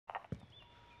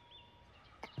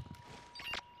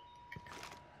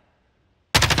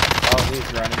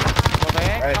He's running. Well, they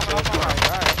ain't Right, coming up on shield.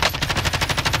 right.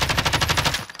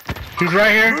 Who's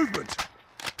right here? Movement.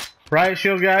 Right,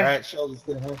 shield guy. Alright, shield is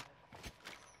still here.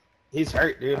 He's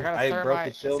hurt, dude. I got a I thermite. broke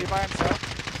his Is shield. he by himself?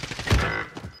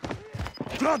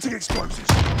 Planting explosives.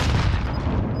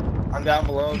 I'm down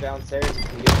below, downstairs. If you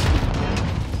can get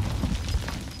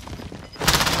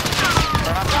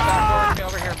They're not back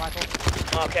over here, Michael.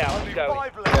 Mark out. Only Go.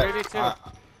 5 left. 3v2.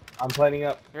 I'm plating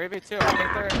up. 3v2. I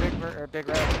think they're in big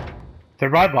red. They're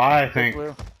by, I Big think.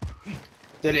 blue.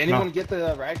 Did anyone No. get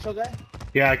the rag shield guy?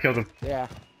 Yeah, I killed him. Yeah.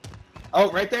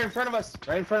 Oh, right there in front of us.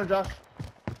 Right in front of Josh.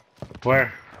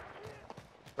 Where?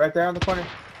 Right there on the corner.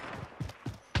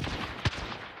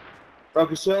 Broke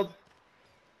his shield.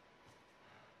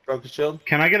 Broke his shield.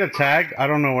 Can I get a tag? I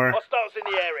don't know where. Hostiles in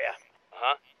the area.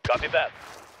 Copy that.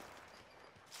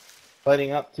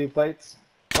 Plating up 2 plates.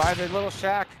 By the little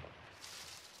shack.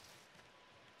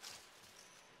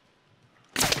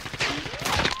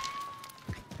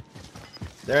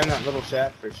 They're in that little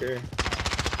shack for sure.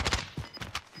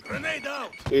 Grenade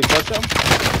out. Do you touch them?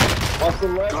 Watch the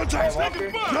left. Contact. Right, Walker.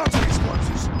 Planting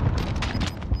explosives.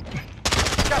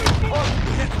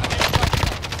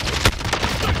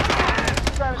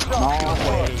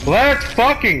 Let's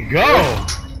fucking go!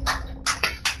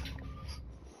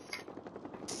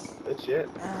 Good shit.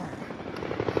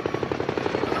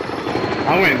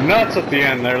 I went nuts at the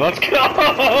end there. Let's go!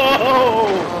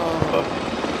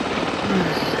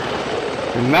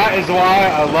 And that is why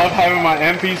I love having my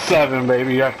MP7,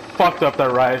 baby. I fucked up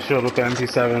that riot shield with the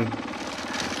MP7.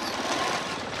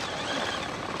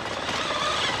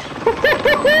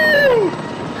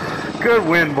 Good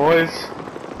win, boys.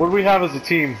 What do we have as a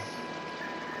team?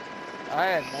 I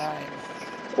had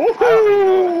 9.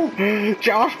 Woohoo!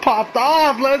 Josh popped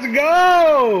off. Let's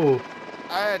go!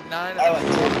 I had 9 I of like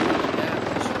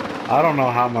them. I don't know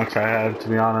how much I had, to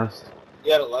be honest.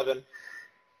 You had 11.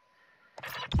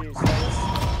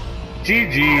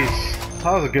 GG's.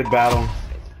 That was a good battle.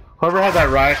 Whoever had that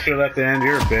riot shield at the end,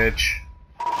 you're a bitch.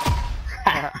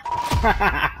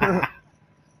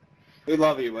 We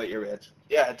love you, but you're rich.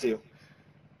 Yeah, too.